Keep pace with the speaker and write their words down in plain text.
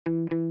Hello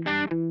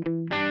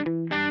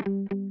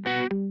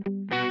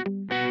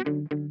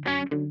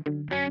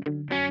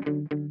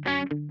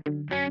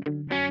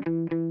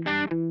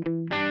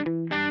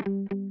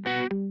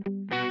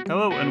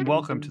and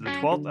welcome to the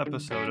 12th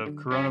episode of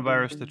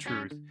Coronavirus the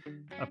Truth,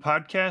 a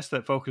podcast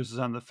that focuses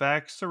on the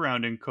facts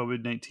surrounding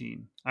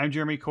COVID-19. I'm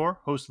Jeremy Corr,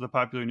 host of the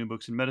popular New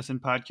Books in Medicine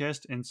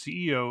podcast and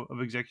CEO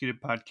of Executive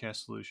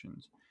Podcast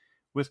Solutions.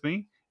 With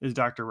me is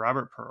Dr.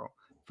 Robert Pearl.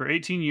 For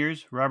 18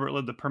 years, Robert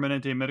led the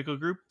Permanente Medical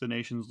Group, the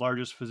nation's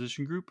largest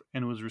physician group,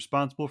 and was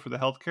responsible for the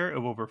healthcare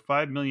of over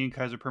 5 million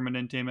Kaiser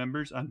Permanente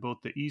members on both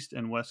the East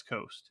and West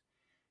Coast.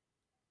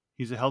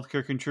 He's a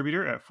healthcare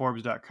contributor at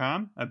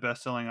Forbes.com, a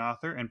best-selling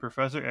author, and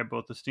professor at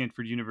both the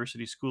Stanford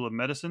University School of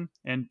Medicine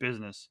and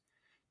Business.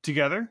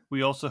 Together,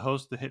 we also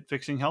host the hit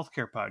Fixing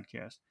Healthcare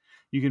podcast.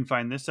 You can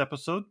find this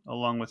episode,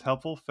 along with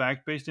helpful,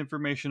 fact-based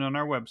information on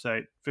our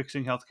website,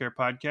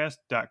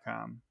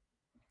 fixinghealthcarepodcast.com.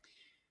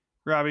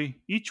 Robbie,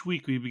 each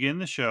week we begin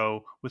the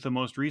show with the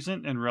most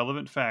recent and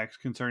relevant facts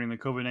concerning the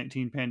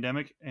COVID-19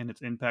 pandemic and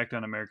its impact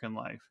on American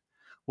life.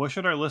 What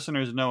should our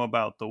listeners know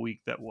about the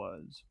week that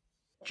was?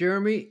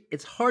 Jeremy,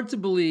 it's hard to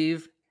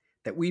believe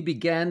that we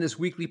began this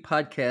weekly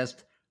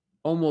podcast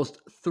almost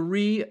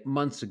 3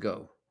 months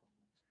ago.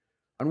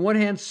 On one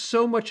hand,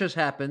 so much has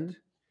happened,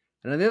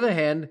 and on the other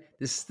hand,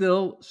 there's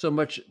still so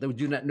much that we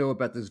do not know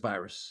about this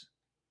virus.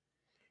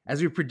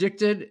 As we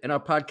predicted in our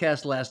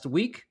podcast last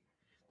week,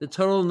 the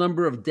total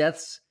number of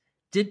deaths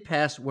did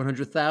pass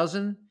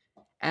 100,000,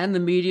 and the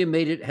media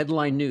made it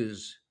headline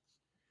news.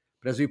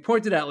 But as we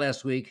pointed out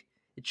last week,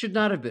 it should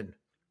not have been.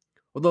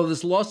 Although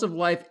this loss of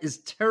life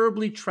is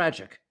terribly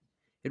tragic,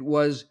 it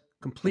was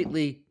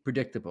completely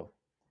predictable.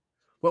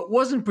 What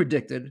wasn't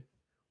predicted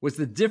was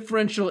the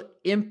differential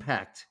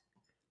impact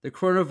the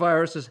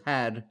coronavirus has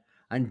had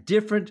on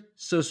different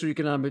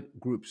socioeconomic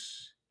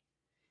groups,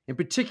 and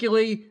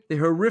particularly the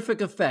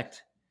horrific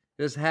effect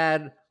it has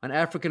had on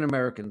African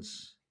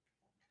Americans.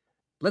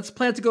 Let's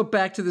plan to go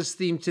back to this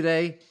theme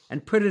today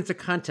and put it into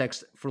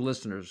context for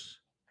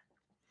listeners.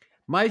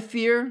 My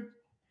fear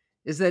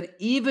is that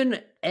even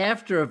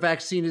after a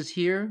vaccine is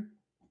here,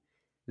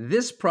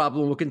 this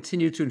problem will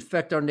continue to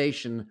infect our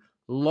nation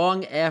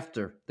long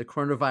after the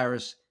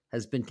coronavirus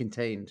has been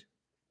contained.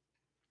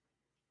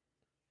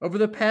 Over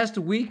the past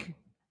week,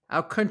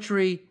 our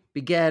country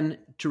began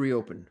to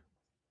reopen.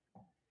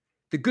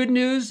 The good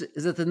news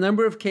is that the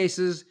number of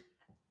cases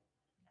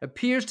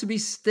appears to be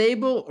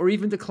stable or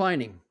even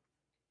declining.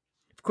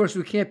 Of course,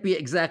 we can't be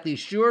exactly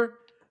sure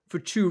for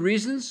two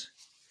reasons.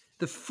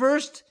 The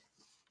first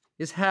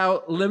is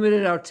how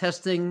limited our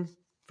testing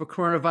for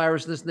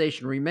coronavirus in this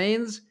nation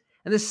remains.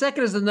 And the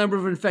second is the number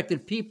of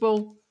infected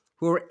people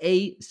who are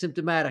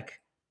asymptomatic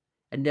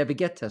and never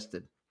get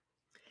tested.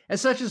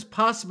 As such, it's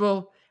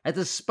possible, and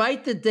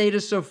despite the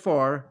data so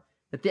far,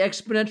 that the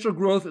exponential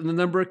growth in the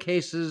number of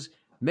cases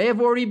may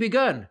have already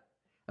begun,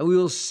 and we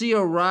will see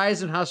a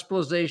rise in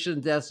hospitalization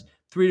and deaths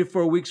 3 to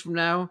 4 weeks from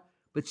now.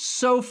 But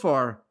so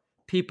far,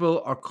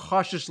 people are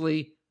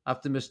cautiously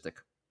optimistic.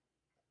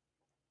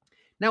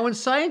 Now, when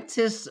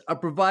scientists are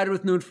provided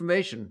with new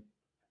information,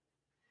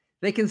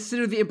 they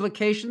consider the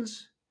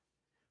implications,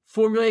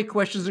 formulate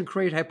questions, and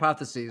create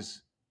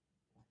hypotheses.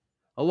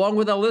 Along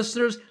with our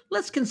listeners,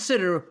 let's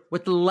consider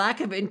what the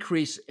lack of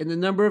increase in the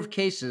number of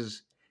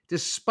cases,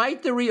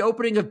 despite the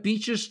reopening of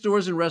beaches,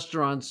 stores, and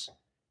restaurants,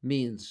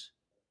 means.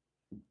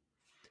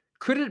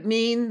 Could it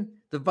mean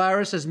the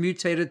virus has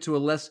mutated to a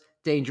less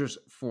dangerous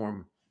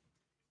form?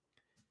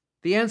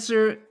 The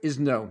answer is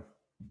no.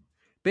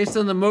 Based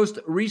on the most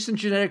recent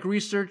genetic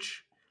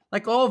research,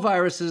 like all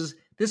viruses,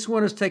 this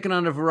one has taken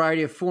on a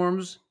variety of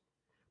forms,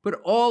 but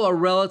all are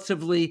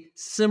relatively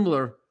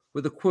similar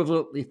with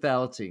equivalent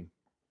lethality.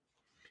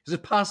 Is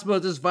it possible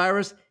that this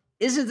virus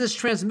isn't as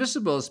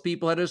transmissible as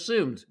people had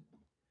assumed?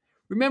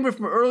 Remember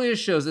from earlier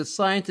shows that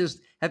scientists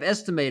have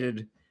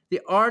estimated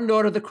the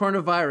R0 of the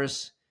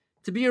coronavirus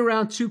to be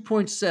around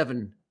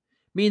 2.7,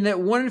 meaning that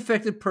one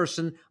infected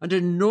person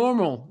under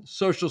normal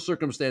social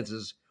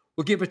circumstances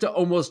will give it to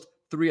almost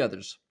 3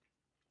 others.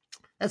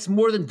 That's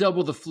more than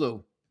double the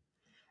flu.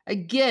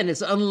 Again,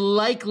 it's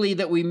unlikely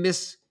that we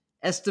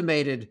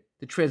misestimated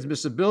the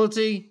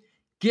transmissibility,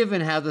 given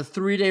how the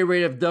 3-day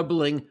rate of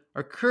doubling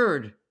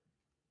occurred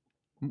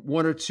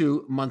 1 or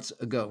 2 months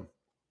ago.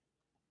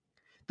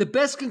 The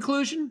best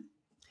conclusion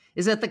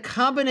is that the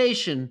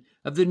combination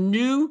of the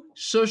new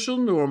social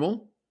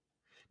normal,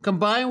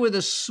 combined with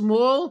a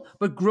small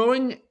but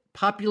growing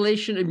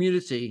population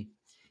immunity,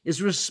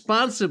 is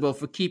responsible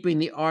for keeping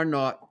the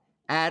R0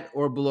 at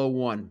or below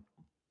 1.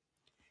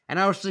 And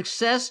our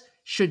success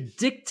should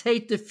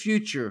dictate the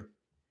future,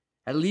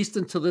 at least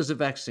until there's a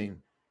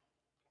vaccine.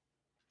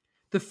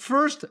 The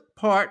first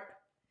part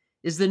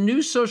is the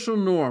new social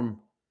norm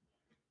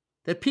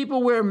that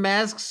people wear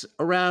masks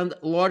around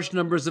large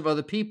numbers of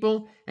other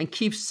people and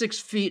keep 6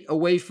 feet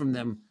away from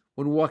them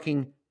when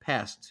walking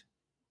past.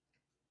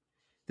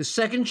 The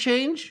second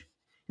change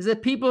is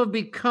that people have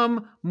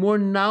become more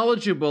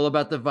knowledgeable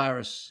about the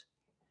virus,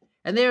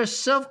 and they are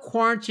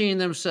self-quarantining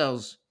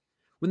themselves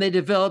when they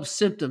develop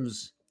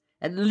symptoms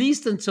at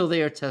least until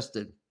they are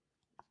tested.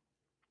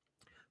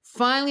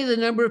 Finally, the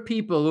number of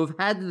people who have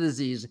had the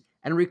disease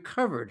and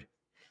recovered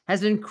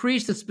has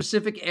increased in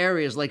specific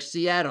areas like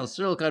Seattle,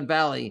 Silicon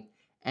Valley,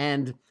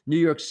 and New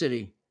York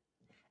City.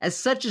 As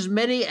such, as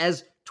many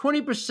as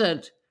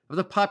 20% of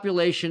the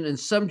population in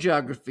some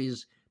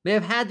geographies may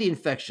have had the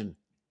infection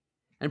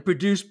and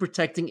produce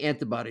protecting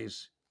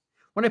antibodies.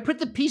 When I put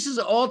the pieces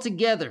all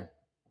together,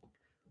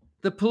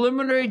 the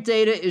preliminary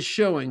data is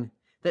showing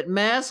that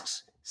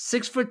masks,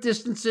 6-foot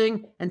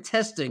distancing, and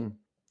testing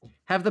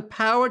have the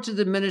power to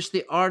diminish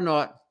the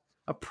R0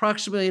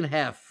 approximately in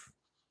half.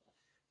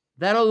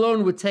 That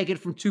alone would take it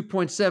from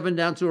 2.7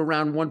 down to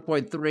around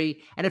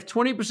 1.3. And if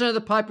 20% of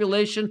the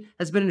population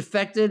has been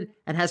infected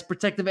and has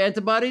protective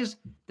antibodies,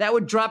 that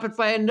would drop it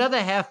by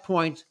another half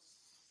point,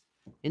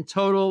 in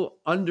total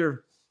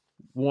under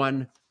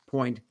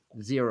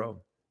 1.0.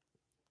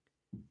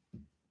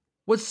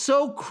 What's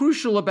so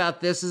crucial about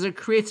this is it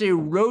creates a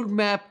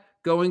roadmap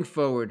going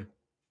forward.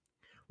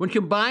 When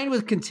combined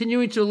with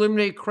continuing to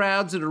eliminate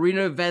crowds at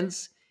arena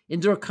events,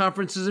 indoor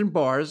conferences, and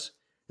bars,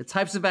 the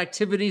types of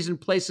activities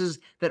and places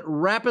that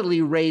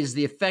rapidly raise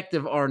the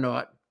effective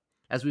R0,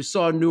 as we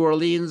saw in New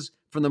Orleans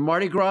from the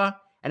Mardi Gras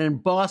and in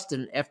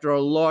Boston after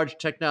a large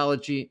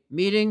technology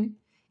meeting,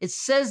 it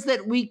says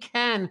that we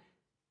can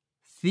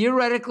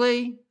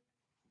theoretically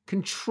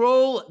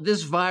control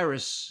this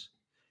virus,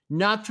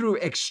 not through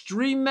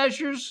extreme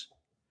measures,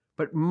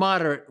 but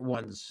moderate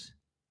ones.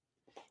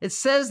 It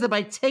says that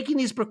by taking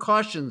these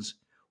precautions,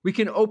 we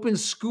can open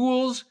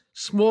schools,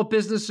 small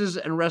businesses,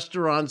 and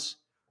restaurants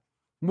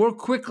more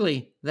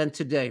quickly than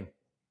today.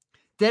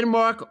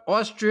 Denmark,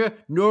 Austria,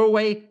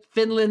 Norway,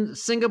 Finland,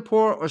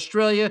 Singapore,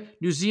 Australia,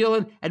 New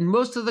Zealand, and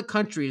most of the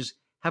countries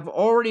have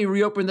already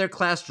reopened their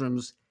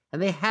classrooms,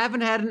 and they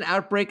haven't had an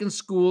outbreak in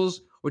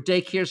schools or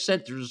daycare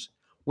centers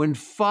when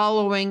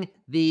following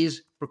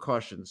these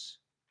precautions.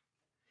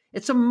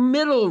 It's a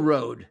middle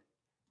road.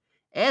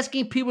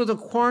 Asking people to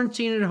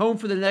quarantine at home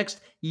for the next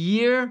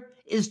year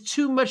is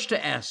too much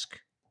to ask.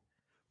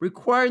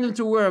 Requiring them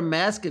to wear a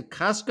mask at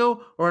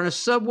Costco or on a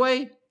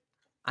subway,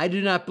 I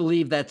do not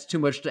believe that's too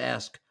much to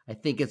ask. I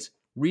think it's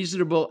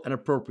reasonable and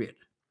appropriate.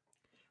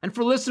 And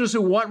for listeners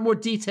who want more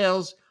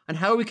details on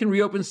how we can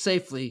reopen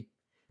safely,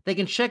 they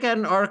can check out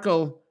an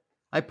article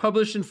I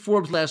published in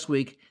Forbes last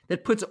week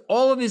that puts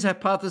all of these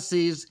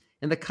hypotheses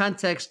in the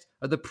context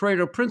of the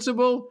Pareto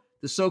principle,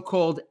 the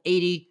so-called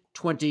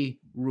 80-20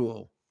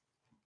 rule.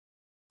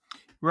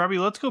 Robbie,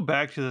 let's go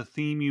back to the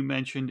theme you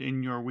mentioned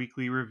in your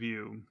weekly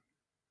review,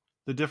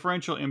 the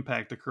differential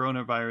impact the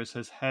coronavirus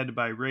has had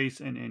by race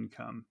and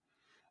income.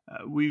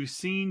 We've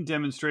seen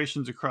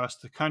demonstrations across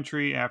the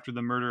country after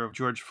the murder of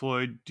George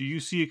Floyd. Do you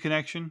see a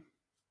connection?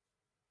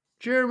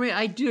 Jeremy,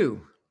 I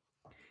do.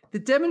 The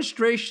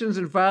demonstrations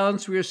and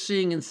violence we are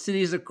seeing in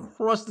cities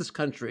across this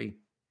country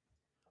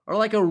are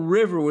like a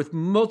river with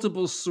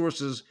multiple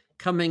sources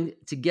coming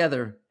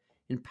together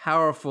in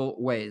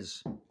powerful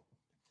ways.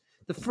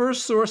 The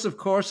first source, of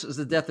course, is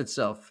the death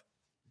itself.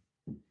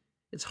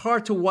 It's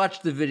hard to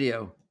watch the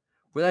video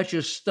without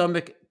your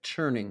stomach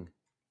churning.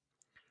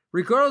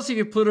 Regardless of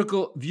your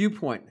political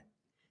viewpoint,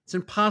 it's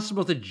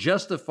impossible to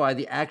justify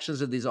the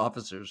actions of these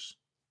officers.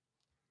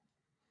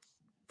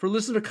 For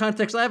listener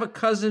context, I have a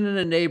cousin and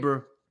a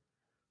neighbor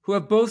who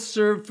have both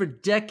served for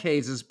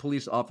decades as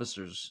police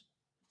officers.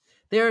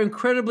 They are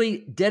incredibly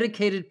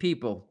dedicated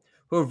people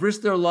who have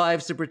risked their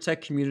lives to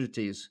protect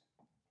communities.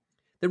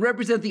 They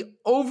represent the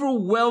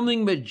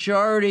overwhelming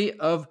majority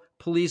of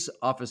police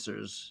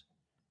officers.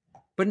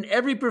 But in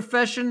every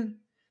profession,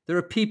 there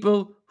are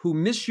people who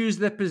misuse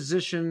their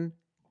position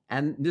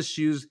and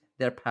misuse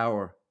their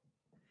power.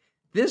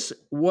 This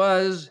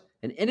was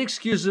an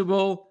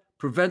inexcusable,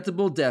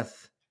 preventable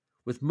death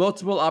with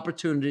multiple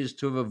opportunities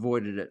to have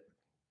avoided it.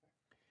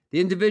 The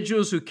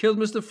individuals who killed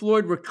Mr.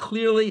 Floyd were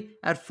clearly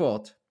at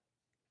fault.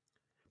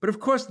 But of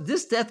course,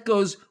 this death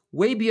goes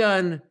way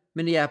beyond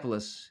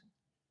Minneapolis.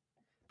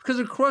 Because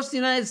across the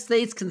United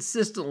States,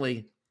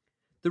 consistently,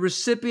 the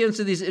recipients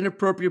of these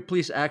inappropriate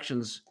police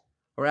actions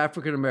are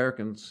African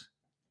Americans.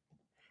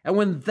 And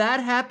when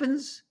that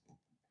happens,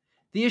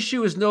 the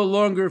issue is no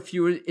longer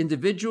fewer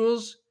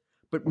individuals,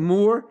 but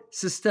more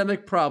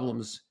systemic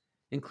problems,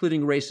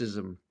 including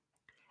racism.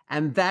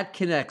 And that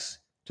connects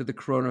to the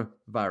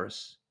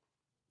coronavirus.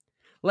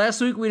 Last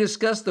week, we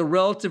discussed the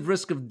relative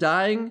risk of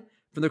dying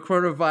from the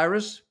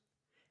coronavirus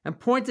and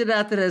pointed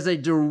out that it has a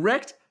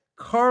direct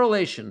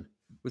correlation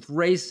with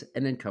race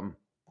and income.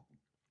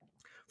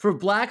 For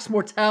Blacks,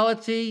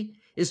 mortality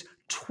is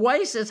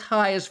twice as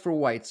high as for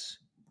whites.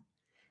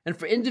 And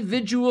for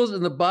individuals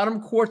in the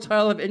bottom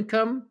quartile of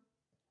income,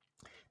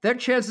 their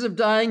chances of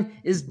dying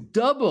is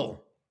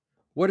double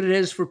what it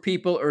is for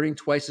people earning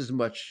twice as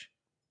much.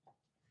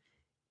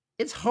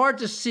 It's hard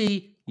to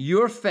see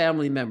your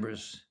family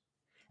members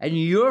and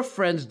your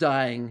friends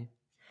dying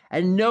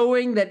and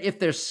knowing that if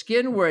their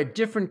skin were a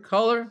different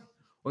color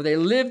or they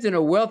lived in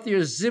a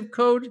wealthier zip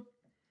code,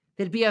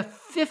 there'd be a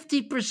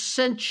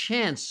 50%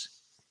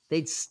 chance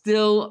they'd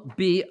still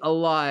be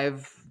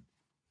alive.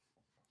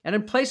 And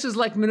in places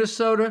like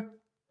Minnesota,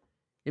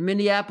 In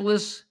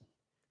Minneapolis,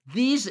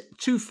 these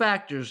two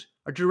factors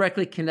are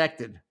directly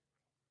connected.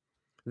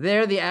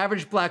 There, the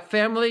average black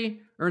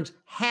family earns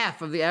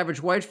half of the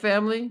average white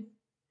family.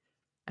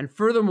 And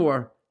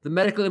furthermore, the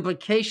medical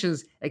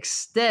implications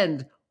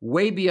extend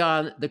way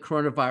beyond the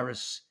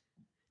coronavirus.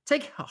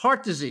 Take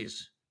heart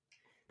disease.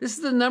 This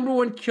is the number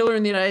one killer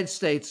in the United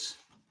States,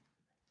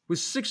 with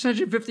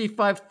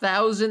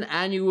 655,000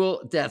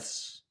 annual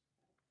deaths,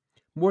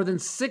 more than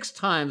 6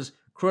 times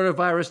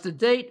coronavirus to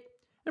date,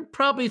 and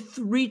probably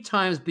 3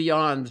 times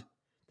beyond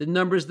the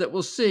numbers that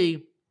we'll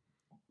see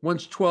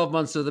once 12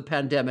 months of the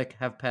pandemic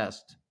have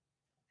passed.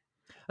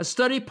 A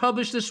study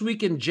published this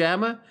week in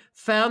JAMA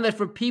found that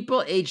for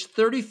people aged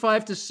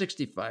 35 to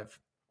 65,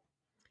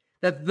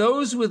 that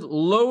those with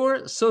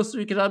lower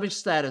socioeconomic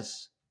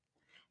status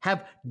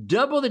have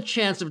double the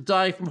chance of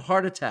dying from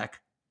heart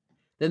attack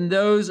than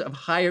those of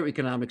higher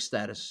economic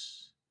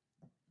status.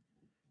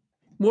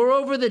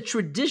 Moreover, the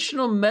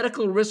traditional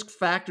medical risk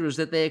factors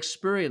that they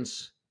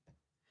experience,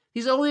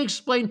 these only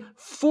explain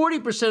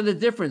 40% of the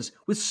difference,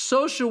 with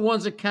social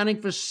ones accounting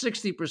for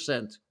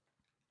 60%.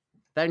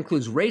 That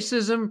includes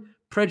racism,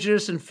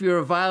 prejudice, and fear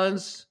of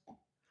violence.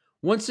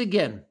 Once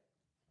again,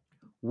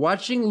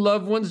 watching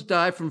loved ones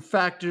die from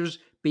factors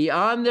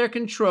beyond their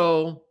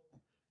control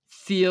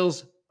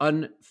feels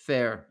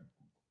unfair.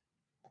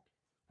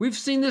 We've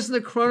seen this in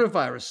the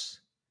coronavirus.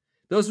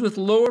 Those with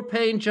lower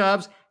paying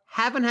jobs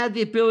haven't had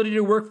the ability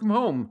to work from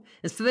home.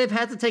 Instead, they've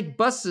had to take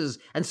buses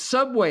and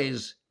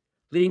subways,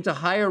 leading to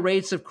higher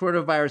rates of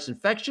coronavirus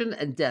infection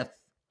and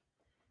death.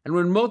 And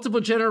when multiple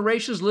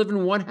generations live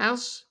in one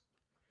house,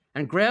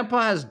 and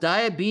grandpa has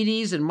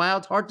diabetes and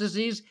mild heart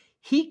disease,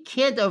 he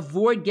can't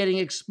avoid getting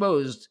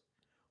exposed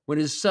when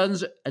his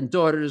sons and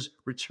daughters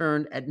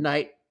return at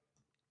night.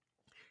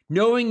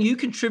 Knowing you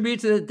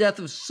contribute to the death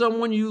of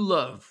someone you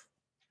love,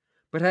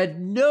 but had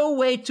no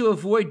way to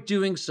avoid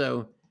doing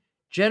so,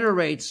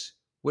 generates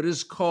what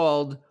is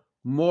called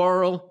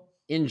moral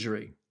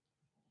injury.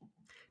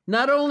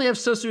 Not only have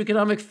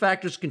socioeconomic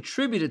factors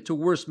contributed to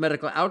worse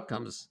medical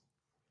outcomes,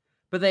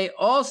 but they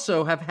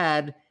also have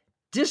had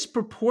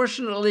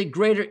disproportionately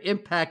greater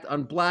impact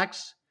on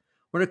Blacks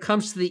when it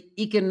comes to the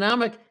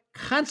economic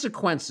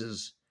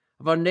consequences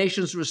of our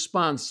nation's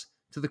response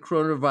to the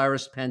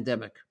coronavirus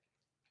pandemic.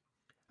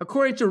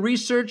 According to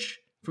research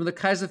from the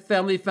Kaiser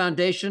Family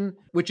Foundation,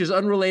 which is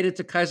unrelated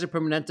to Kaiser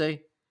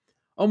Permanente,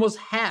 almost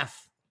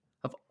half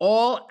of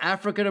all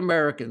African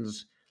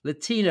Americans,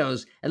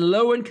 Latinos, and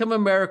low-income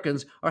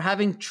Americans are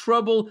having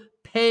trouble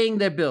paying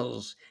their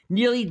bills,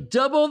 nearly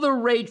double the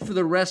rate for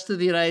the rest of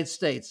the United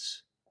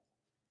States.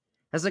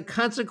 As a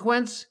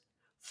consequence,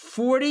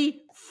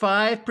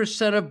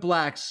 45% of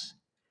Blacks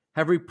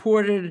have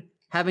reported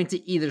having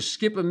to either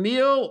skip a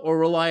meal or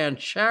rely on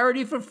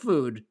charity for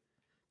food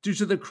due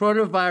to the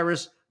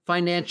coronavirus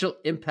financial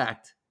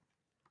impact.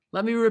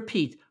 Let me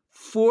repeat,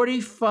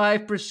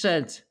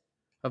 45%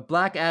 of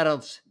Black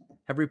adults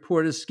have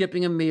reported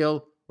skipping a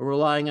meal or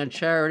relying on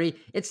charity.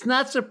 It's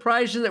not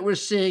surprising that we're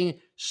seeing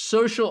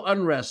social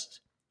unrest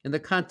in the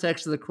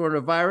context of the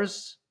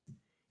coronavirus.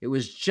 It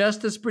was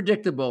just as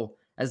predictable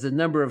as the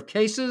number of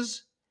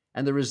cases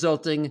and the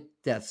resulting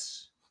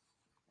deaths.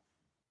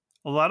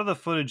 A lot of the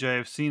footage I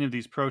have seen of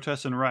these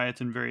protests and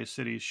riots in various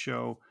cities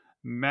show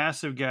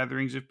massive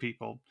gatherings of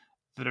people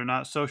that are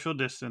not social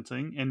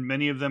distancing, and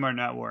many of them are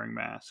not wearing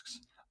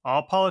masks.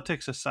 All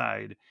politics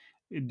aside,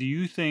 do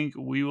you think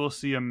we will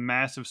see a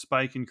massive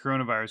spike in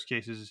coronavirus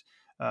cases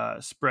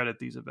spread at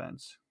these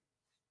events?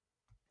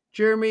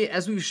 Jeremy,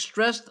 as we've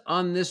stressed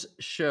on this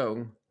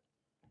show,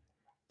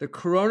 the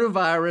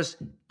coronavirus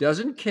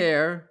doesn't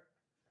care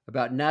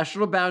about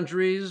national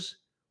boundaries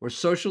or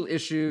social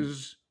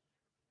issues.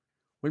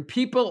 When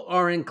people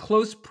are in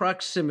close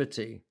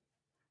proximity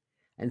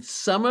and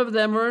some of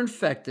them are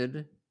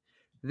infected,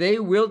 they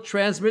will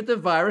transmit the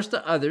virus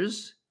to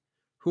others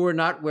who are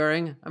not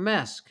wearing a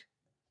mask.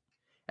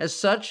 As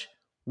such,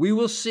 we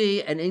will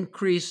see an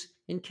increase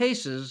in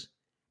cases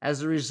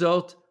as a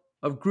result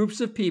of groups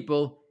of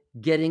people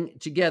getting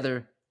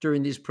together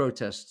during these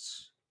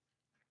protests.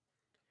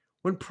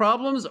 When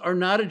problems are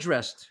not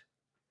addressed,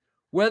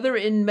 whether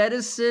in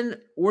medicine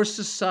or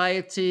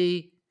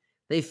society,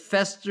 they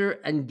fester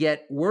and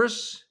get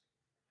worse.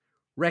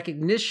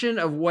 Recognition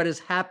of what is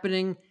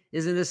happening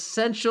is an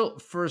essential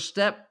first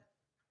step.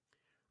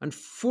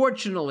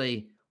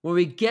 Unfortunately, when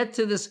we get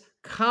to this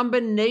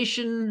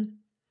combination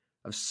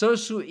of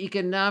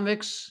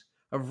socioeconomics,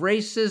 of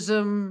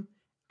racism,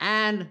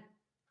 and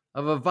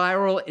of a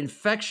viral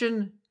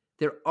infection,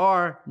 there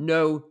are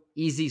no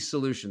easy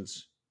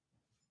solutions.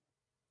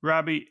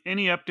 Robbie,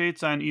 any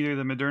updates on either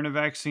the Moderna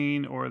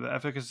vaccine or the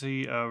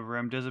efficacy of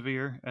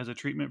remdesivir as a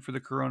treatment for the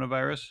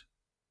coronavirus?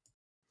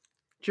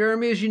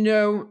 Jeremy, as you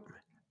know,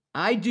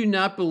 I do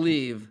not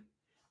believe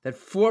that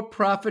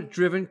for-profit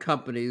driven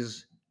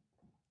companies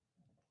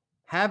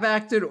have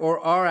acted or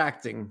are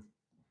acting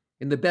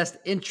in the best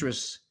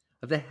interests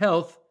of the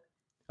health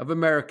of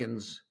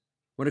Americans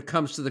when it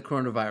comes to the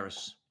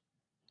coronavirus.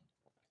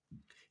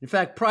 In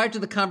fact, prior to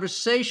the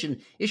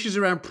conversation, issues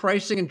around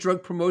pricing and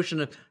drug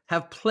promotion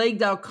have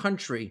plagued our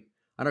country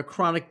on a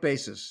chronic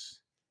basis.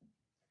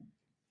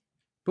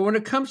 But when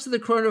it comes to the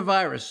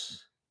coronavirus,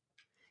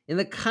 in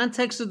the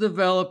context of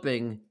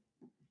developing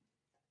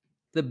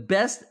the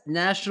best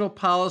national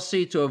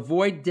policy to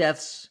avoid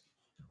deaths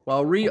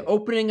while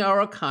reopening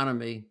our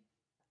economy,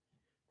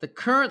 the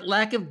current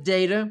lack of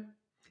data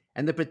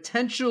and the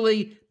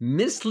potentially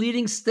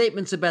misleading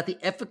statements about the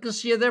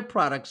efficacy of their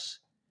products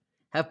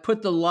have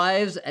put the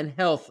lives and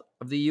health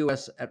of the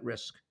U.S. at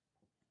risk.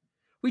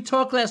 We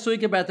talked last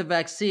week about the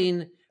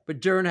vaccine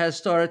Moderna has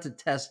started to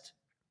test,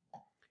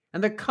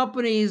 and the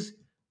company's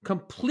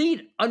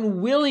complete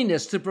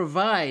unwillingness to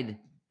provide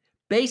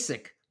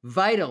basic,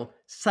 vital,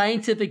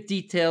 scientific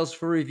details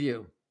for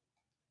review.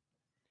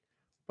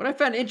 What I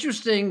found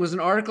interesting was an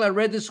article I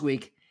read this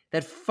week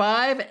that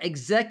 5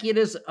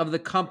 executives of the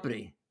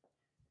company,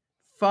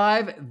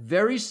 5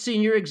 very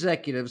senior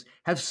executives,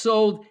 have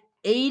sold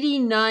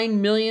 $89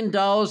 million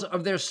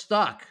of their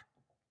stock.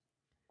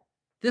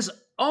 This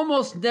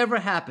almost never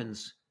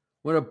happens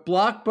when a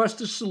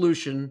blockbuster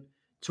solution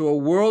to a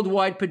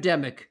worldwide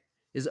pandemic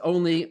is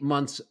only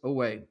months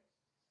away.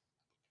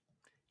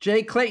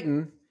 Jay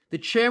Clayton, the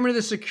chairman of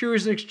the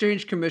Securities and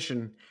Exchange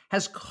Commission,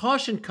 has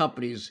cautioned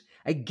companies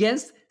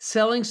against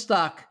selling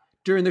stock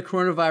during the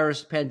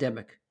coronavirus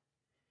pandemic.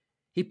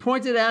 He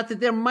pointed out that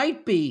there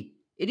might be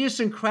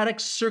idiosyncratic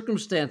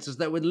circumstances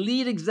that would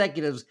lead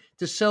executives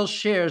to sell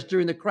shares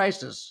during the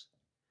crisis.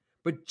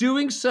 But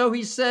doing so,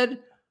 he said,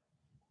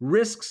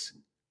 risks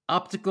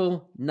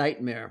optical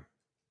nightmare.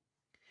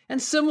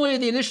 And similarly,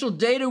 the initial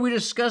data we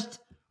discussed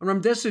on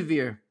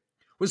remdesivir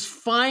was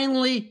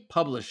finally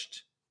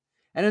published.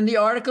 And in the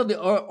article,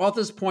 the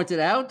authors pointed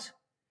out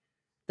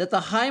that the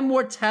high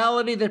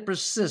mortality that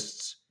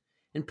persists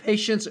in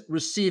patients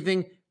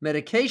receiving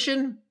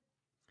medication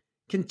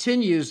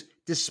continues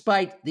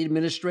despite the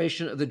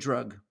administration of the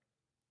drug.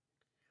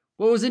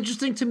 What was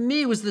interesting to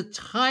me was the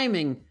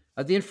timing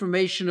of the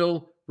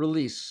informational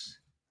release.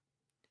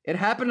 It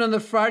happened on the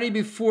Friday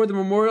before the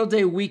Memorial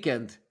Day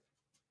weekend,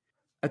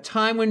 a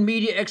time when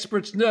media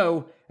experts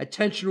know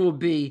attention will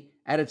be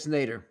at its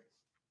nadir.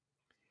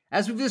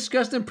 As we've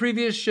discussed in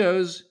previous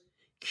shows,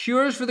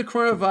 cures for the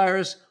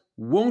coronavirus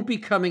won't be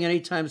coming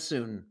anytime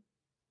soon.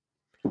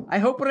 I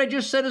hope what I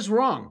just said is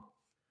wrong,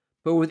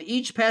 but with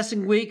each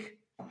passing week,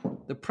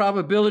 the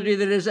probability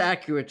that it is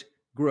accurate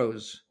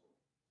grows.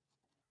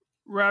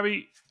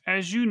 Robbie,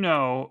 as you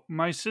know,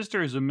 my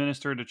sister is a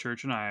minister at a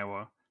church in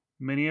Iowa.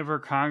 Many of her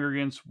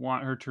congregants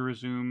want her to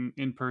resume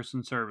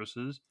in-person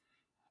services,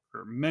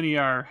 or many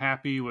are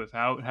happy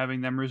without having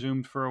them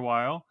resumed for a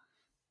while.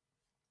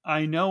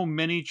 I know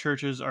many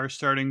churches are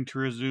starting to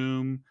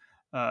resume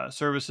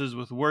services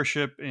with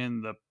worship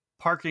in the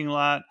parking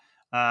lot,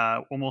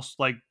 almost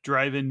like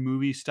drive-in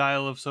movie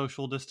style of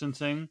social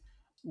distancing.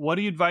 What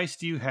advice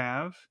do you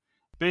have?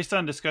 Based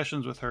on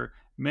discussions with her,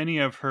 many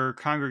of her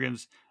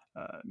congregants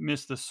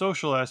miss the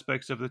social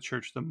aspects of the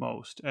church the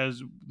most,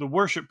 as the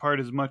worship part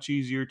is much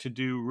easier to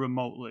do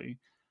remotely.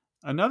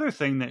 Another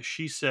thing that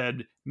she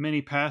said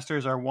many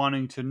pastors are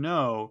wanting to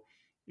know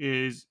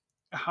is,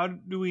 how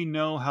do we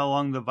know how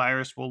long the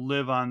virus will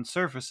live on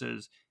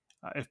surfaces?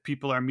 If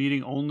people are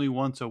meeting only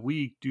once a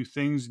week, do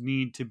things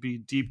need to be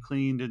deep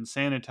cleaned and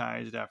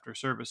sanitized after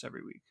service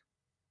every week?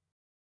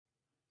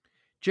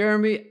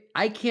 Jeremy,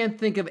 I can't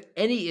think of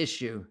any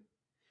issue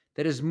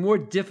that is more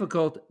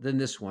difficult than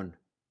this one.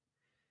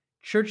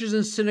 Churches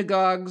and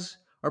synagogues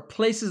are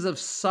places of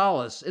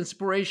solace,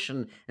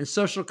 inspiration, and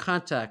social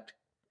contact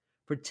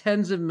for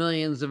tens of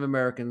millions of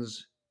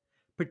Americans,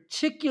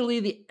 particularly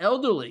the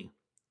elderly,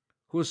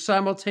 who are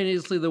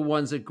simultaneously the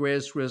ones at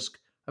greatest risk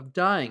of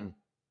dying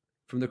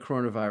from the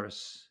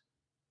coronavirus.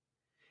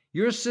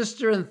 Your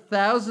sister and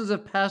thousands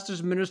of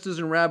pastors, ministers,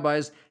 and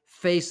rabbis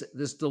face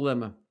this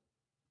dilemma.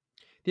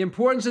 The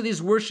importance of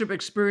these worship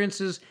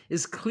experiences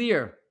is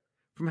clear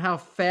from how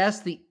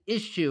fast the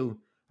issue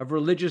of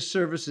religious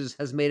services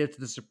has made it to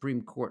the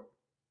Supreme Court.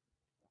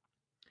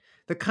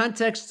 The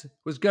context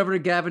was Governor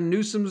Gavin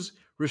Newsom's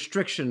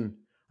restriction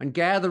on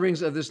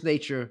gatherings of this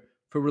nature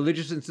for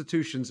religious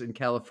institutions in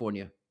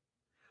California.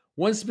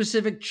 One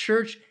specific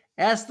church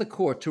asked the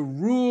court to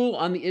rule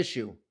on the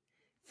issue,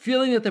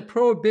 feeling that the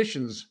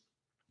prohibitions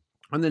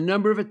on the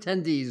number of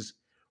attendees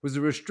was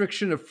a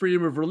restriction of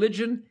freedom of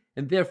religion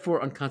and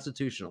therefore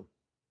unconstitutional.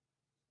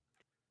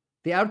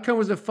 The outcome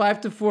was a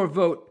 5-4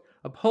 vote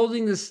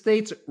upholding the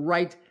state's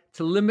right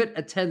to limit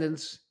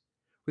attendance,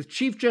 with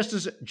Chief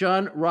Justice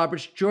John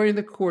Roberts joining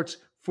the court's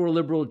 4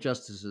 liberal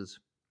justices.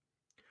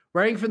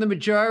 Writing for the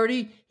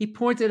majority, he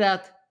pointed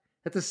out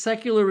that the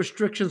secular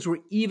restrictions were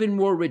even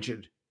more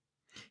rigid.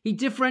 He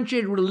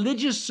differentiated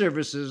religious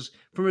services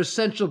from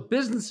essential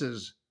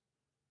businesses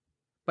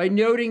by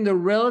noting the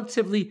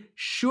relatively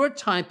short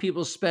time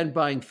people spend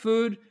buying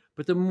food,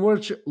 but the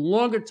much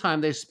longer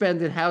time they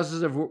spend in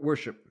houses of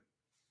worship.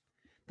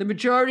 The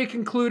majority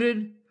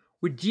concluded,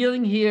 we're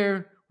dealing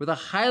here with a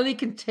highly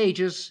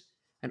contagious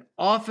and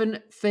often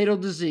fatal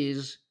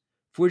disease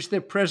for which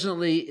there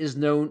presently is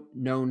no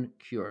known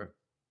cure.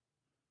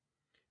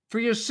 For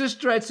your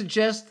sister, I'd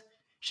suggest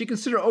she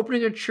consider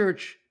opening a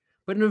church,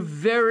 but in a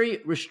very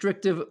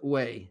restrictive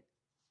way.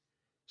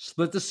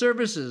 Split the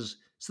services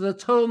so the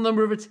total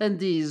number of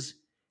attendees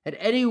at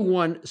any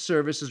one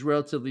service is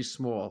relatively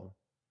small.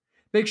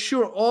 Make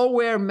sure all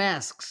wear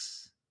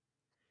masks.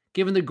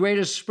 Given the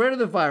greatest spread of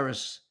the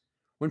virus,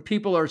 when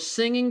people are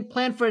singing,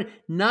 plan for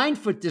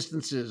 9-foot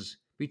distances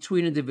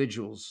between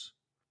individuals.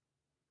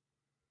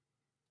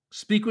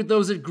 Speak with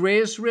those at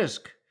greatest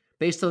risk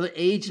based on their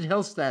age and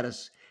health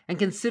status, and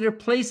consider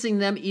placing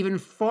them even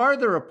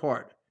farther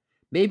apart,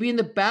 maybe in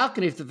the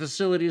balcony if the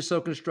facility is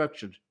so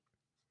constructed.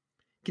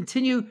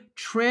 Continue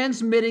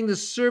transmitting the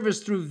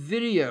service through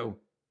video,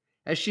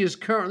 as she is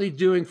currently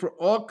doing for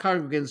all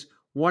congregants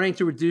wanting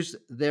to reduce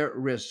their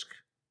risk.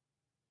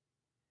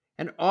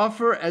 And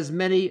offer as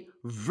many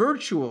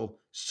virtual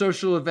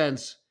social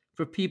events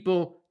for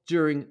people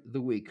during the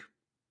week.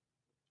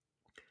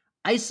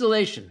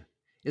 Isolation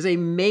is a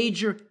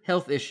major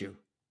health issue,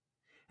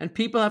 and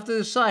people have to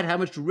decide how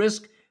much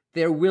risk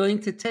they're willing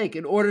to take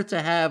in order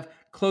to have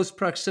close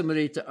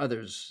proximity to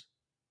others.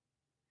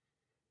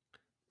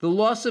 The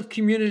loss of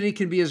community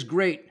can be as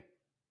great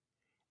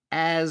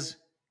as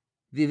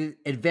the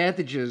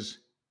advantages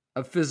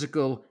of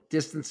physical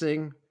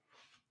distancing.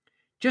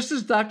 Just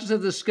as doctors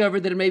have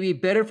discovered that it may be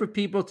better for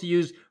people to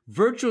use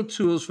virtual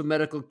tools for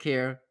medical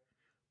care,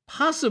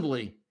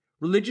 possibly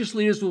religious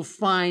leaders will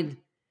find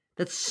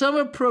that some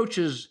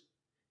approaches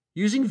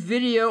using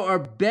video are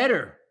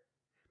better,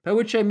 by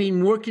which I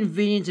mean more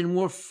convenient and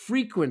more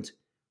frequent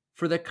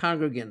for their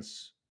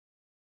congregants.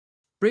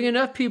 Bring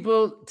enough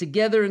people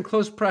together in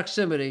close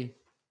proximity,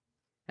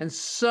 and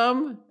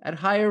some at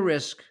higher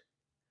risk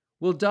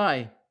will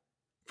die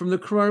from the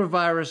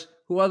coronavirus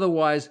who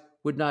otherwise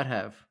would not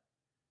have.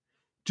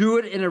 Do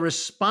it in a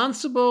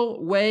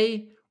responsible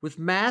way with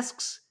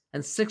masks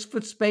and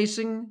 6-foot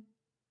spacing,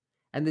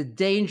 and the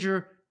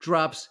danger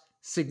drops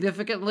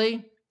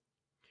significantly.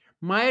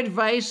 My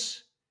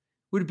advice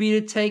would be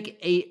to take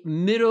a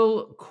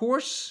middle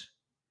course,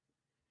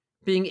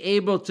 being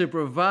able to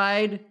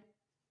provide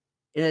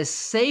in a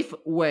safe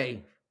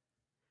way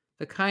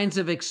the kinds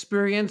of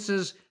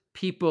experiences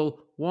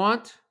people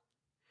want.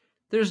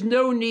 There's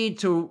no need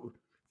to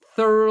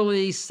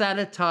thoroughly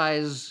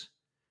sanitize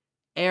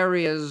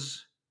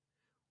areas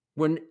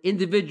when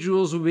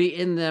individuals will be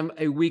in them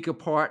a week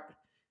apart.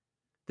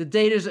 The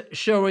data is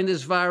showing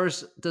this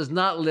virus does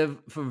not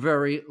live for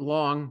very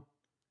long,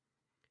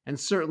 and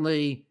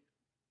certainly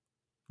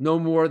no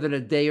more than a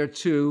day or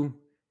two,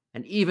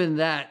 and even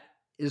that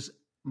is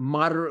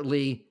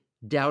moderately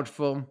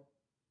doubtful.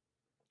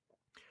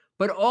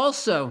 But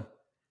also,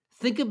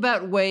 think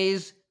about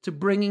ways to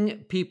bringing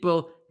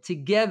people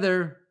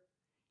together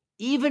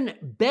even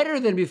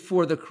better than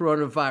before the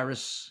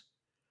coronavirus,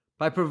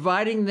 by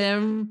providing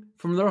them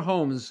from their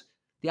homes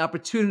the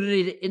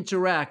opportunity to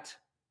interact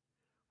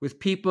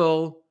with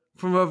people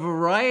from a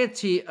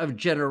variety of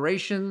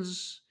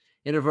generations,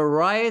 in a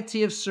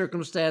variety of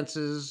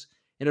circumstances,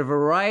 in a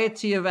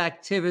variety of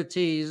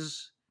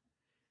activities.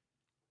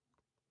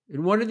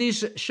 In one of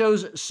these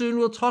shows soon,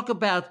 we'll talk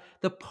about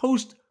the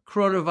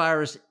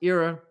post-coronavirus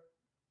era,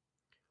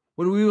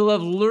 when we will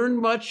have learned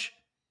much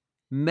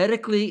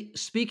medically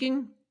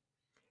speaking,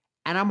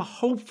 and I'm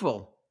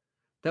hopeful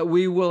that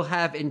we will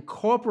have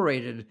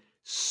incorporated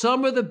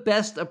some of the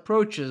best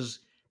approaches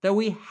that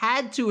we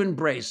had to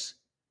embrace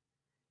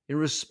in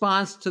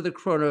response to the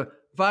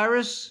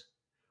coronavirus,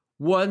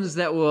 ones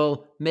that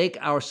will make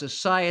our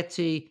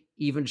society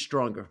even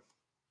stronger.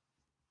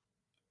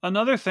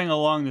 Another thing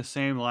along the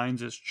same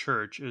lines as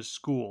church is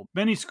school.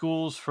 Many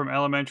schools from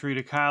elementary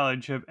to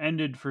college have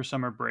ended for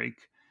summer break.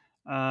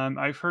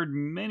 I've heard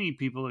many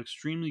people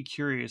extremely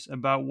curious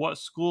about what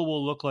school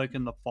will look like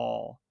in the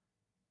fall.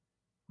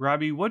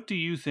 Robbie, what do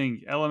you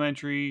think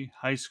elementary,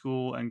 high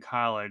school, and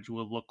college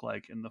will look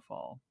like in the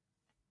fall?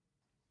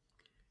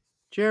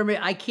 Jeremy,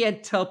 I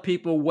can't tell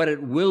people what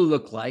it will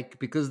look like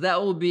because that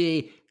will be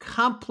a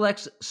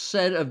complex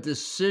set of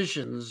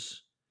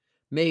decisions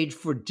made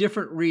for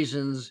different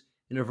reasons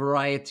in a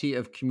variety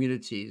of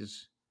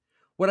communities.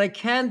 What I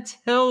can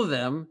tell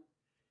them,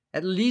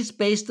 at least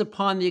based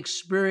upon the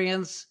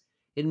experience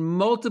in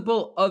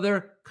multiple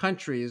other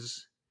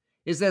countries,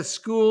 is that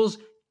schools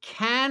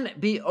can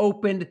be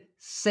opened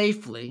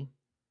safely,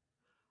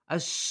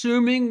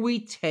 assuming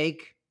we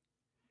take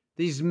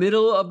these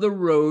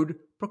middle-of-the-road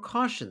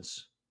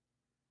precautions.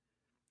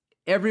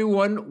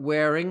 Everyone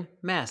wearing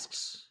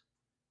masks.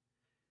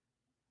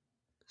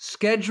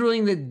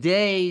 Scheduling the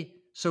day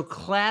so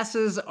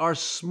classes are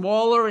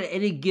smaller at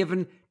any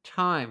given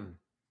time.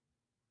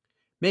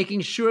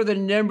 Making sure the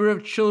number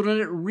of children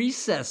at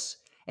recess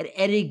at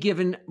any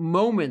given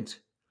moment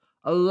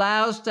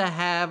allows to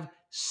have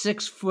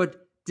 6-foot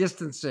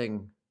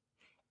distancing.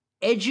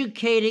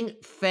 Educating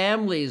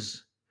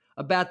families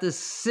about the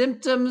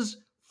symptoms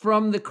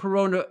from the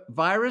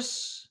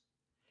coronavirus,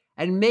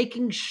 and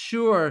making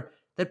sure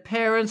that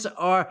parents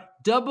are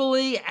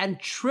doubly and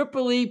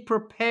triply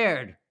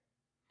prepared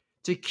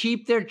to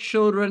keep their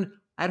children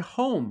at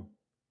home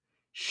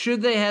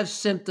should they have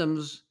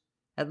symptoms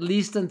at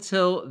least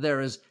until there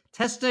is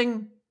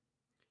testing,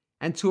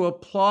 and to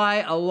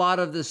apply a lot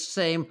of the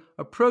same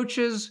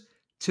approaches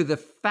to the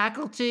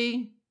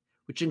faculty,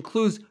 which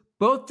includes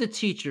both the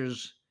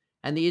teachers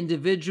and the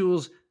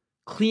individuals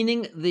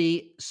cleaning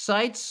the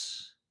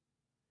sites.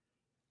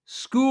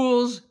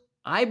 Schools,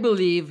 I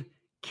believe,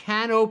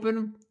 can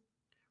open,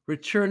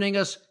 returning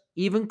us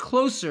even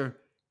closer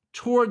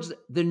towards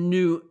the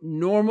new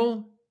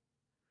normal.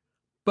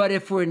 But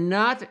if we're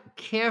not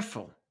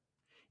careful,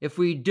 if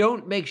we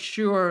don't make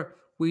sure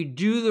we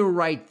do the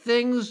right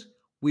things,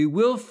 we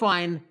will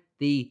find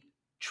the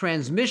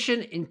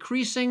transmission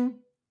increasing,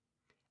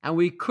 and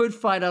we could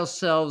find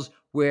ourselves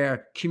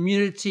where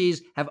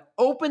communities have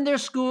opened their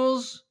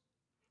schools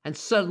and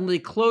suddenly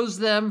closed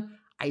them.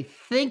 I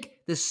think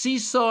the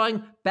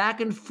seesawing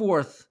back and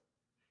forth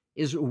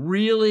is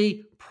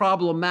really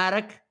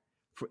problematic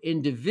for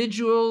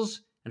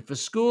individuals and for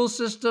school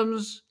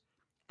systems.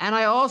 And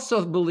I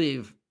also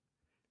believe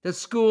that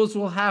schools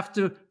will have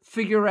to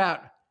figure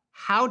out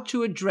how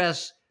to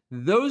address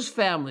those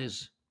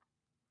families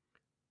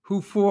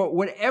who, for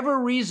whatever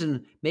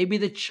reason, maybe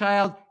the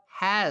child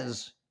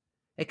has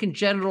a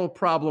congenital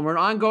problem or an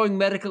ongoing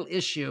medical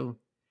issue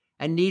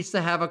and needs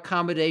to have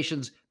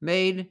accommodations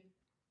made.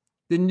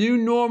 The new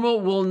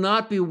normal will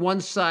not be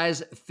one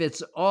size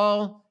fits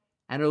all,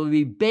 and it will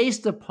be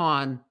based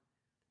upon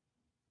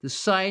the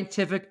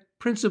scientific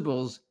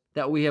principles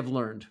that we have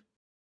learned.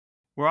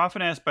 We're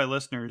often asked by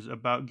listeners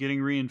about getting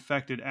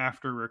reinfected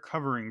after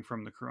recovering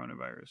from the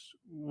coronavirus.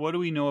 What do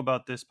we know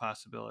about this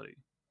possibility?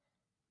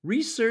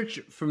 Research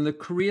from the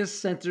Korea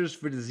Centers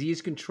for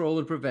Disease Control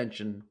and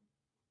Prevention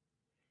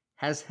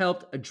has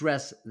helped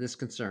address this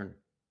concern.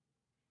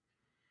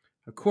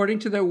 According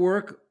to their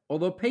work,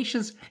 although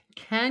patients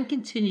can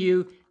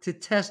continue to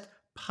test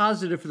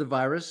positive for the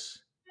virus,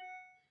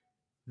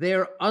 they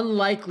are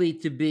unlikely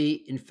to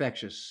be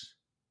infectious.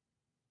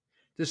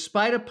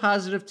 Despite a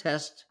positive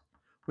test,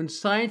 when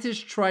scientists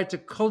tried to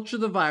culture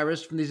the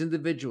virus from these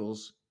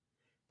individuals,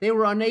 they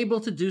were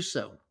unable to do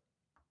so.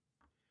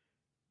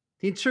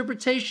 The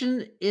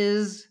interpretation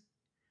is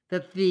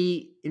that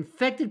the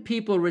infected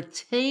people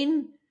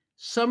retain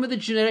some of the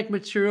genetic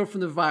material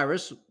from the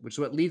virus, which is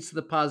what leads to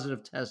the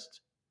positive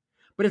test,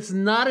 but it's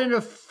not in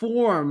a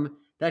form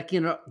that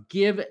can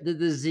give the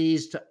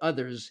disease to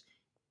others,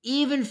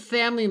 even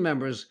family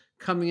members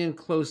coming in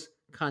close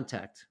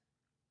contact.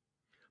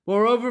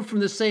 Moreover, from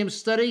the same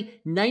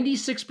study,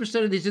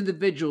 96% of these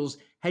individuals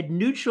had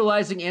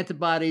neutralizing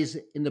antibodies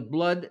in the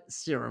blood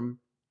serum,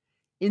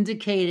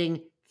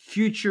 indicating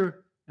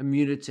future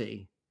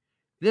immunity.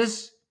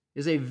 This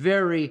is a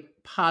very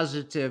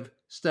positive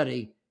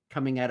study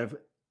coming out of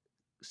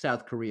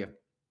South Korea.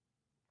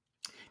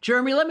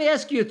 Jeremy, let me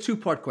ask you a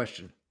two-part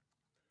question.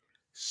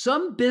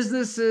 Some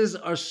businesses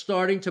are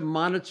starting to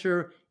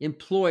monitor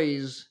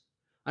employees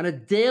on a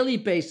daily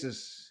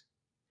basis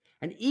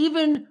and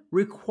even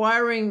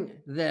requiring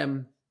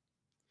them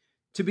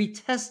to be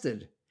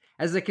tested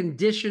as a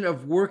condition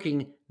of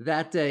working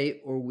that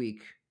day or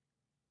week.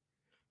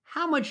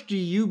 How much do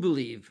you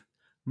believe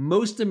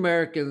most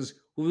Americans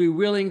will be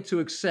willing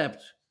to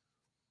accept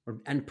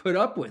and put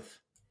up with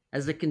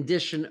as a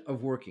condition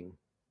of working?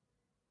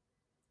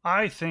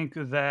 I think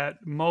that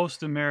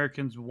most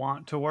Americans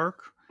want to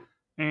work,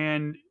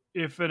 and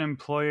if an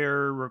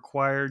employer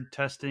required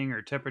testing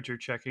or temperature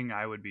checking,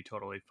 I would be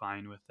totally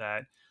fine with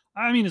that.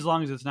 I mean, as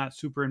long as it's not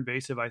super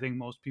invasive, I think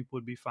most people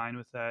would be fine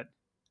with that.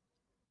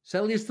 So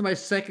that leads to my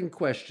second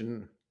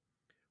question,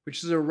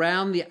 which is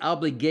around the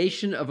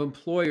obligation of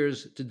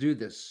employers to do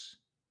this.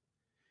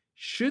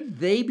 Should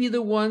they be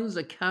the ones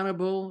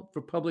accountable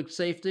for public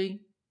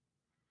safety?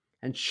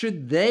 And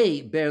should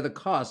they bear the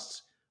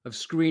costs of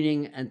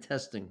screening and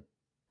testing?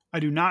 I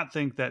do not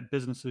think that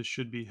businesses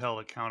should be held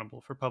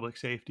accountable for public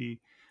safety.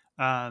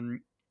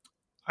 And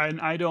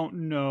I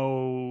don't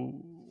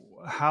know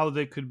how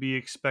they could be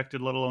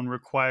expected, let alone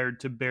required,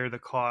 to bear the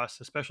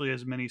costs, especially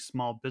as many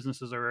small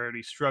businesses are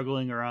already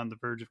struggling or on the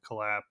verge of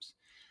collapse.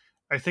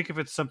 I think if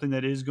it's something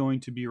that is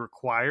going to be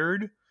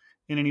required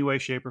in any way,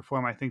 shape, or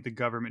form, I think the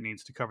government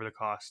needs to cover the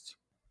costs.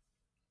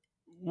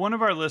 One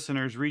of our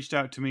listeners reached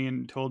out to me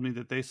and told me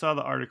that they saw an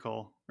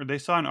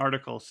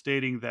article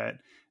stating that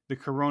the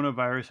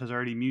coronavirus has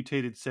already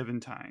mutated 7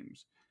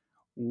 times.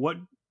 What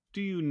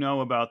do you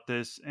know about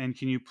this, and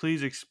can you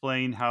please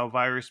explain how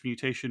virus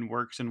mutation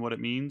works and what it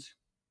means?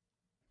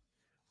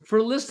 For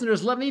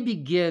listeners, let me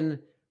begin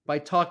by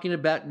talking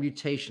about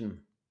mutation.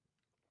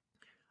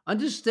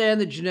 Understand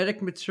the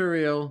genetic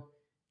material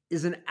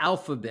is an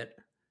alphabet.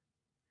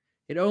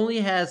 It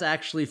only has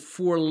actually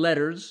 4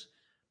 letters,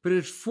 but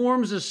it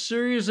forms a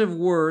series of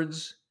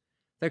words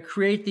that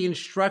create the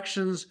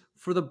instructions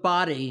for the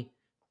body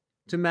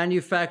to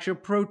manufacture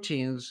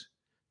proteins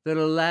that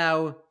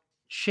allow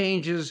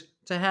changes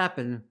to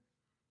happen,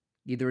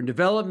 either in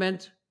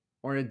development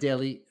or on a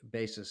daily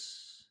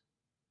basis.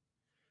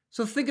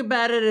 So think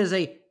about it as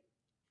a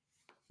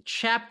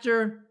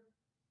chapter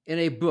in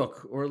a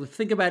book, or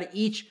think about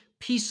each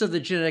piece of the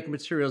genetic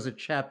material as a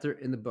chapter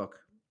in the book.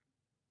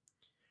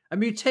 A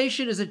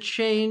mutation is a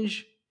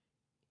change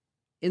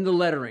in the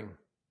lettering.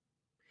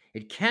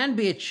 It can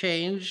be a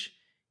change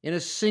in a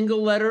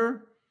single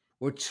letter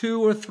or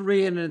two or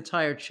three in an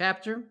entire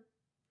chapter,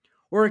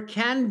 or it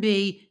can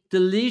be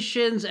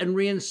deletions and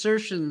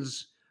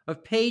reinsertions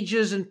of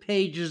pages and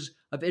pages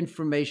of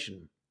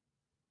information.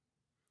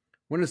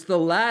 When it's the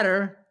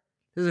latter,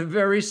 there's a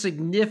very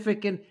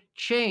significant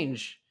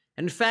change.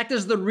 And in fact,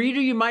 as the reader,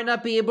 you might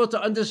not be able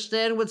to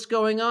understand what's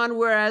going on,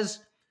 whereas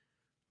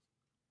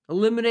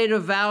eliminate a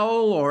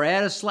vowel or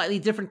add a slightly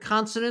different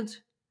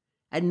consonant,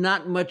 and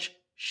not much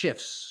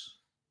shifts.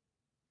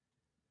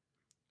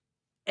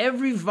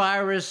 Every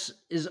virus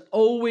is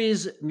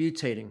always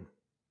mutating.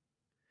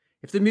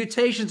 If the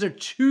mutations are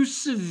too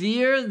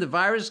severe, the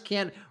virus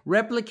can't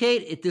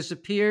replicate, it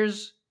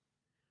disappears.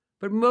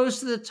 But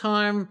most of the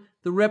time,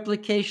 the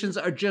replications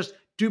are just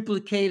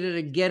duplicated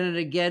again and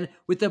again,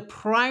 with the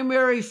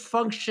primary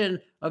function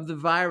of the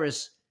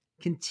virus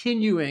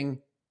continuing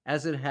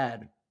as it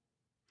had.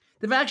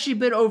 There have actually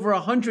been over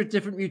 100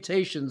 different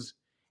mutations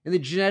in the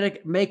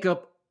genetic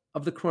makeup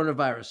of the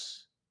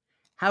coronavirus.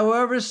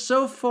 However,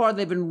 so far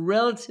they've been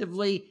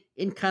relatively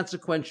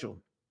inconsequential.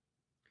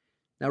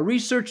 Now,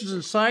 researchers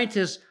and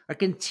scientists are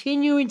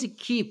continuing to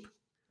keep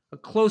a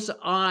close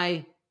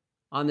eye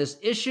on this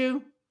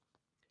issue,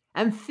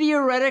 and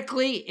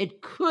theoretically,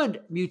 it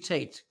could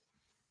mutate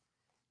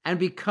and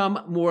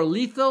become more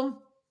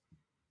lethal.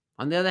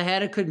 On the other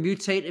hand, it could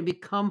mutate and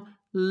become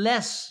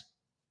less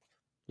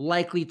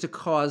likely to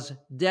cause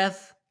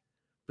death.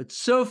 But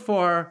so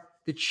far,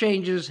 the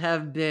changes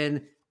have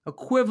been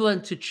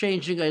equivalent to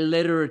changing a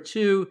letter or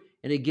two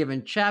in a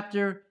given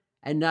chapter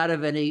and not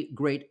of any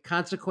great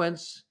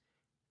consequence.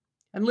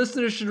 And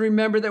listeners should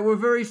remember that we're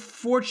very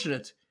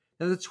fortunate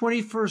that in the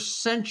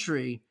 21st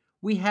century,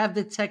 we have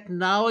the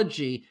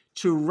technology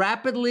to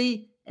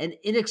rapidly and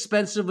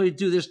inexpensively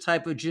do this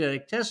type of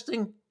genetic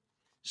testing.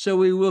 So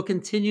we will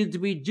continue to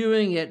be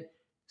doing it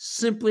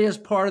simply as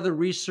part of the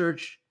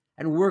research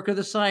and work of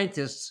the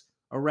scientists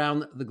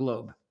around the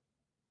globe.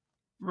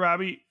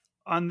 Robbie,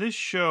 on this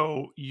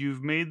show,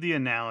 you've made the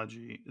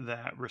analogy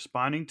that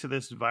responding to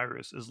this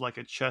virus is like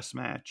a chess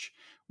match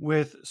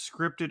with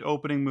scripted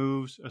opening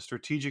moves, a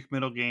strategic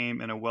middle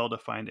game, and a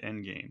well-defined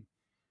end game.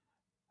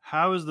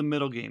 How is the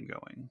middle game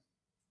going?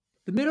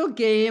 The middle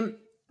game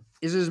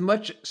is as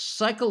much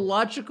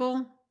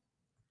psychological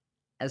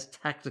as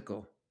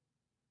tactical.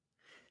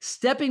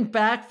 Stepping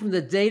back from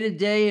the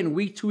day-to-day and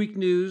week-to-week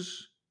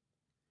news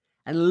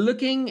and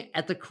looking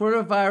at the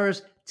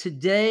coronavirus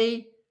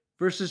today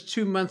versus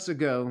 2 months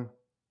ago,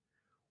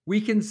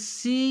 we can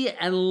see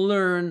and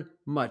learn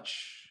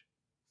much.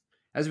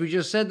 As we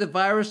just said, the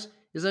virus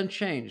is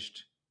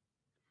unchanged.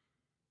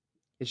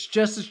 It's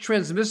just as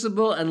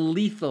transmissible and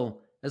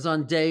lethal as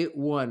on day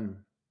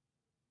one.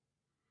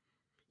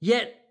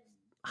 Yet,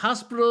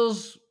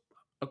 hospitals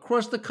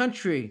across the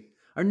country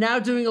are now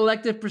doing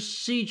elective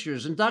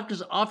procedures and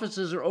doctors'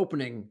 offices are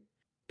opening.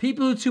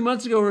 People who 2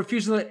 months ago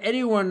refused to let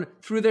anyone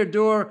through their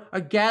door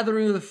are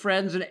gathering with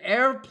friends, and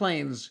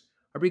airplanes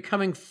are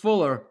becoming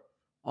fuller,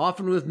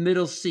 often with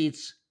middle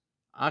seats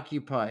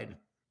occupied.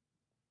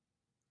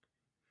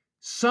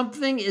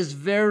 Something is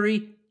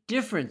very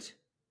different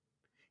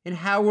in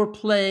how we're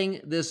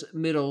playing this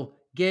middle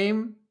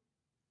game.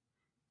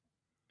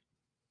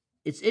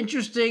 It's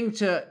interesting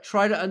to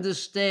try to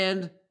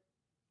understand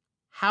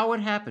how it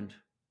happened.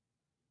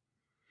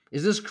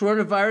 Is this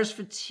coronavirus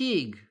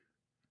fatigue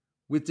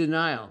with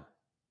denial?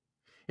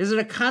 Is it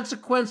a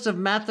consequence of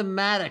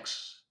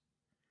mathematics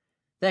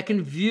that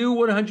can view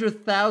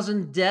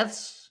 100,000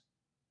 deaths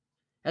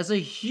as a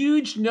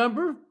huge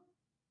number?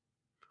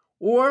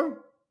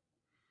 Or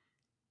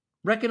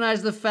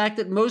recognize the fact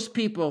that most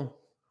people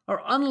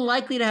are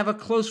unlikely to have a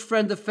close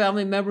friend or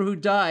family member who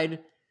died,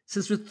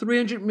 since with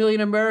 300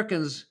 million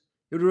Americans,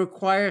 it would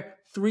require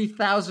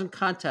 3,000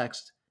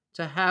 contacts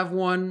to have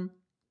one.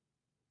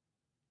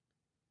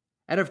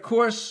 And of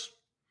course,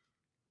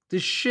 the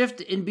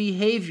shift in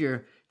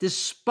behavior,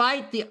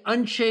 despite the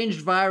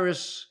unchanged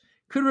virus,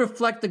 could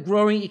reflect the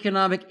growing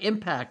economic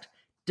impact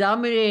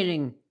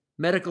dominating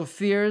medical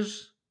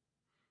fears,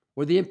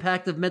 or the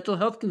impact of mental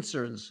health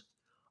concerns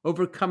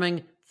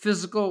overcoming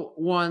physical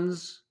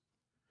ones.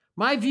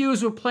 My view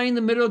is we're playing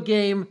the middle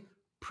game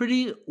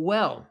pretty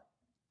well,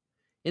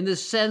 in the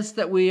sense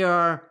that we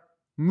are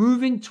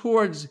moving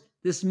towards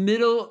this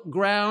middle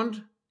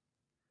ground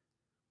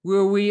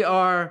where we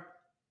are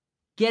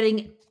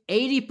getting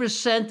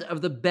 80%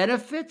 of the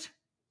benefit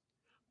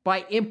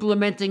by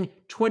implementing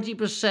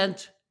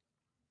 20%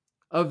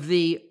 of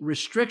the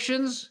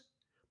restrictions.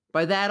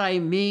 By that I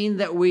mean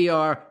that we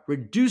are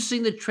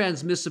reducing the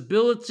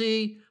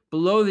transmissibility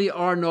below the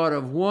R0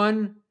 of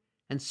 1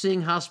 and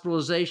seeing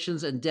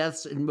hospitalizations and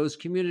deaths in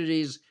most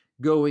communities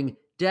going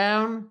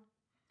down.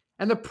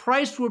 And the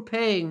price we're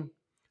paying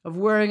of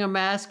wearing a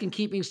mask and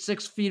keeping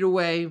 6 feet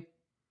away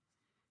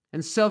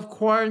and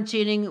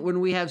self-quarantining when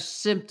we have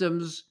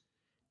symptoms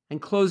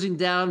and closing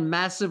down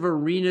massive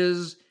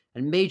arenas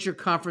and major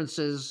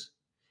conferences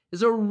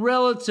is a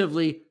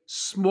relatively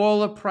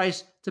smaller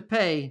price to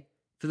pay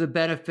for the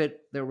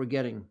benefit that we're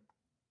getting.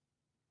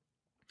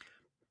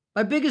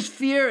 My biggest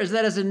fear is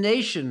that as a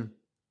nation,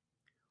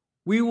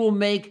 we will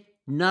make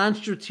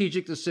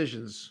non-strategic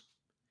decisions,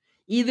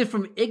 either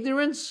from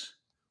ignorance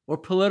or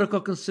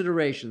political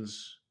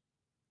considerations.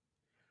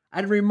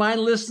 I'd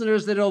remind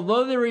listeners that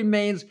although there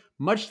remains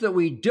much that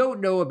we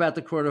don't know about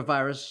the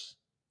coronavirus,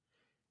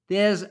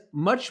 there's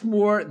much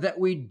more that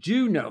we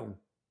do know.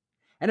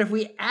 And if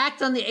we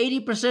act on the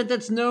 80%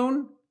 that's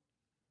known,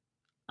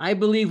 I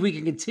believe we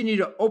can continue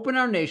to open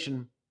our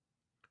nation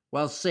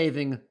while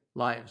saving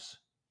lives.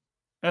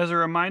 As a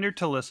reminder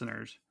to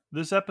listeners,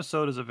 this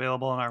episode is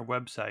available on our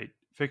website,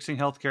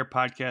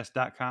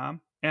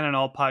 fixinghealthcarepodcast.com, and on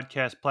all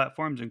podcast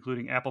platforms,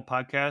 including Apple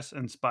Podcasts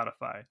and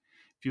Spotify.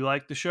 If you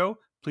like the show,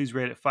 please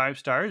rate it 5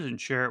 stars and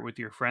share it with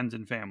your friends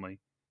and family.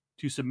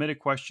 To submit a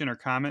question or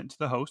comment to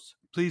the hosts,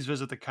 please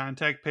visit the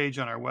contact page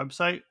on our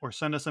website or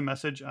send us a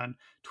message on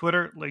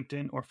Twitter,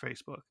 LinkedIn, or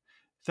Facebook.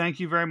 Thank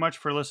you very much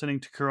for listening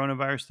to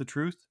Coronavirus the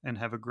Truth, and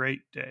have a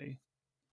great day.